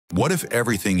What if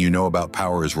everything you know about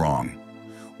power is wrong?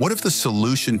 What if the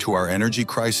solution to our energy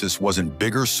crisis wasn't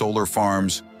bigger solar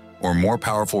farms or more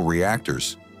powerful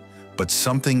reactors, but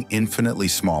something infinitely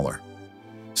smaller?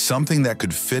 Something that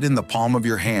could fit in the palm of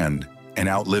your hand and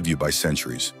outlive you by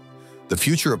centuries. The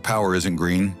future of power isn't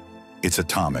green, it's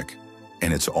atomic,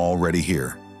 and it's already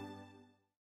here.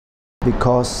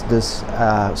 Because this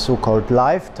so-called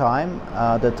lifetime,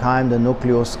 the time the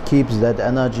nucleus keeps that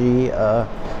energy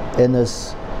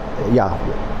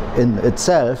in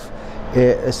itself,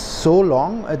 is so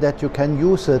long that you can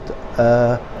use it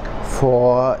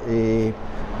for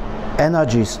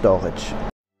energy storage.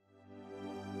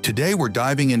 Today we're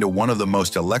diving into one of the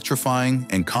most electrifying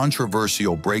and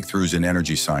controversial breakthroughs in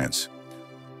energy science.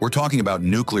 We're talking about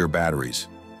nuclear batteries.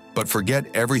 But forget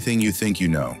everything you think you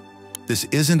know. This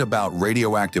isn't about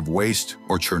radioactive waste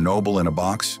or Chernobyl in a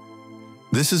box.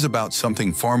 This is about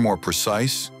something far more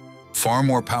precise, far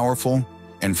more powerful,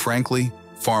 and frankly,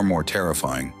 far more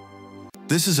terrifying.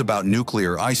 This is about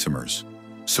nuclear isomers.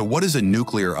 So what is a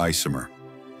nuclear isomer?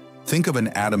 Think of an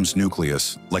atom's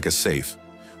nucleus like a safe.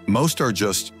 Most are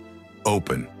just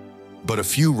open, but a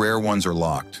few rare ones are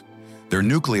locked. Their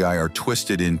nuclei are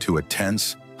twisted into a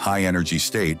tense, high-energy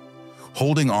state,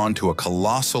 holding on to a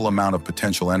colossal amount of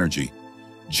potential energy,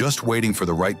 just waiting for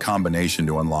the right combination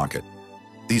to unlock it.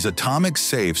 These atomic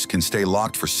safes can stay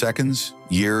locked for seconds,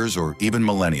 years, or even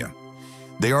millennia.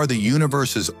 They are the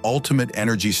universe's ultimate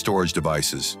energy storage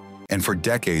devices, and for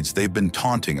decades they've been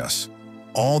taunting us.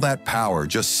 All that power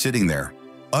just sitting there,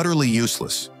 utterly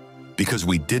useless, because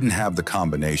we didn't have the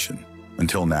combination,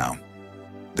 until now.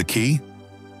 The key?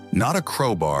 Not a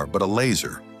crowbar, but a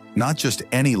laser. Not just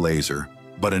any laser,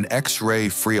 but an X-ray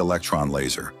free electron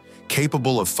laser,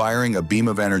 capable of firing a beam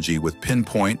of energy with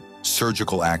pinpoint,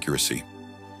 surgical accuracy.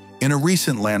 In a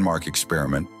recent landmark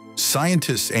experiment,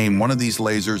 scientists aimed one of these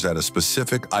lasers at a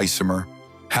specific isomer,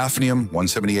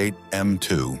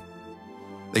 hafnium-178m2.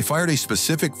 They fired a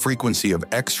specific frequency of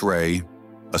X-ray,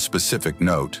 a specific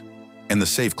note, and the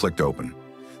safe clicked open.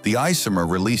 The isomer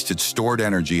released its stored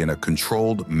energy in a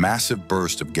controlled, massive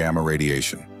burst of gamma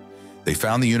radiation. They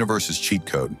found the universe's cheat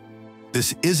code.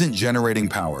 This isn't generating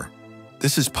power.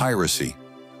 This is piracy.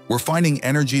 We're finding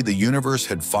energy the universe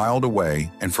had filed away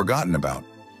and forgotten about.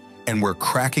 And we're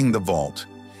cracking the vault.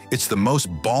 It's the most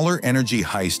baller energy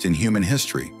heist in human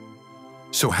history.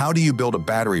 So how do you build a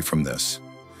battery from this?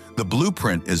 The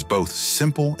blueprint is both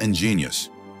simple and genius.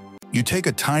 You take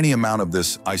a tiny amount of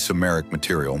this isomeric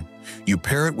material, you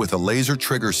pair it with a laser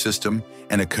trigger system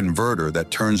and a converter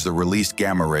that turns the released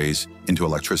gamma rays into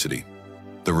electricity.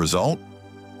 The result?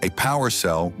 A power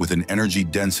cell with an energy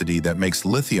density that makes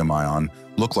lithium-ion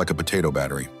look like a potato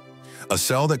battery. A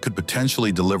cell that could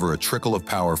potentially deliver a trickle of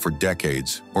power for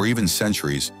decades or even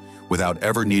centuries without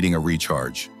ever needing a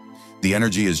recharge. The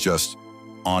energy is just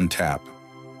on tap.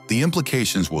 The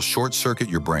implications will short-circuit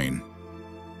your brain.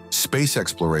 Space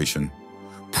exploration,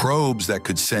 probes that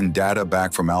could send data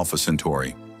back from Alpha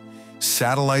Centauri,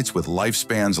 satellites with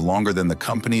lifespans longer than the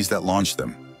companies that launched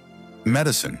them,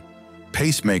 medicine,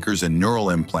 pacemakers and neural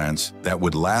implants that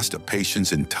would last a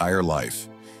patient's entire life,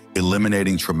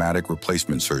 eliminating traumatic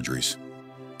replacement surgeries.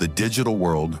 The digital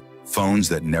world, phones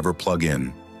that never plug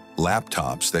in,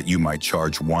 laptops that you might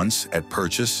charge once at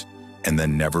purchase and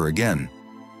then never again.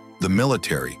 The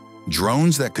military,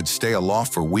 drones that could stay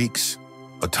aloft for weeks,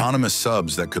 autonomous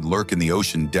subs that could lurk in the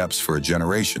ocean depths for a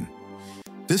generation.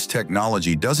 This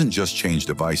technology doesn't just change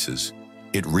devices,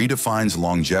 it redefines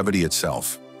longevity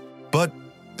itself. But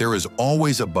there is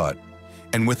always a but,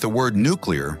 and with the word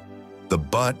nuclear, the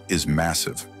but is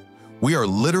massive. We are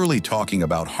literally talking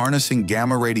about harnessing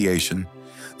gamma radiation,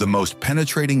 the most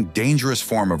penetrating, dangerous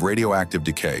form of radioactive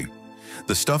decay,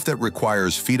 the stuff that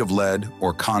requires feet of lead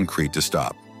or concrete to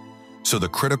stop. So the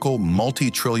critical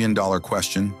multi-trillion-dollar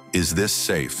question, is this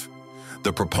safe?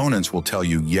 The proponents will tell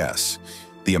you yes.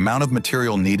 The amount of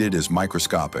material needed is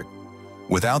microscopic.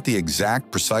 Without the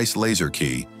exact, precise laser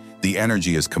key, the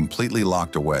energy is completely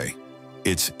locked away.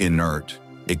 It's inert.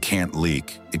 It can't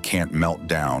leak. It can't melt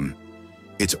down.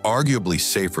 It's arguably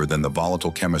safer than the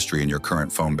volatile chemistry in your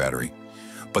current phone battery.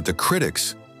 But the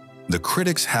critics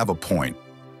have a point.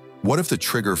 What if the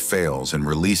trigger fails and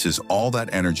releases all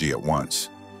that energy at once?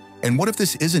 And what if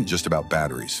this isn't just about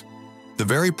batteries? The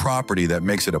very property that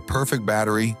makes it a perfect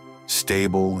battery,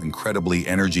 stable, incredibly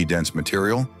energy-dense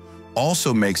material,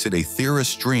 also makes it a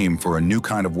theorist's dream for a new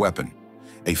kind of weapon,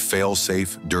 a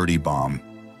fail-safe, dirty bomb,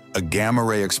 a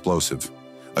gamma-ray explosive,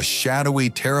 a shadowy,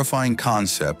 terrifying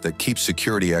concept that keeps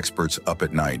security experts up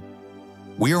at night.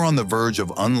 We are on the verge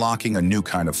of unlocking a new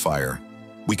kind of fire.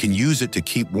 We can use it to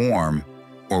keep warm,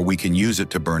 or we can use it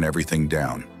to burn everything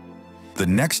down. The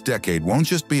next decade won't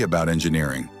just be about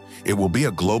engineering. It will be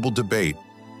a global debate,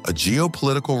 a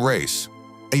geopolitical race,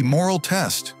 a moral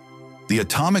test. The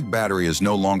atomic battery is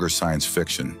no longer science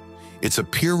fiction. It's a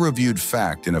peer-reviewed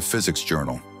fact in a physics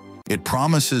journal. It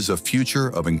promises a future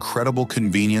of incredible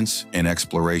convenience and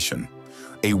exploration,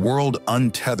 a world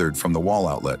untethered from the wall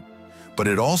outlet. But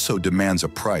it also demands a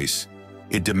price.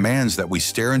 It demands that we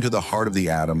stare into the heart of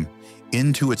the atom,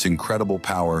 into its incredible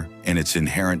power and its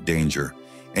inherent danger,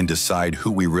 and decide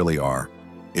who we really are.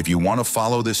 If you want to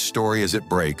follow this story as it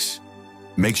breaks,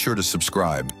 make sure to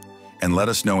subscribe and let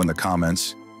us know in the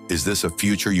comments, is this a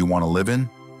future you want to live in?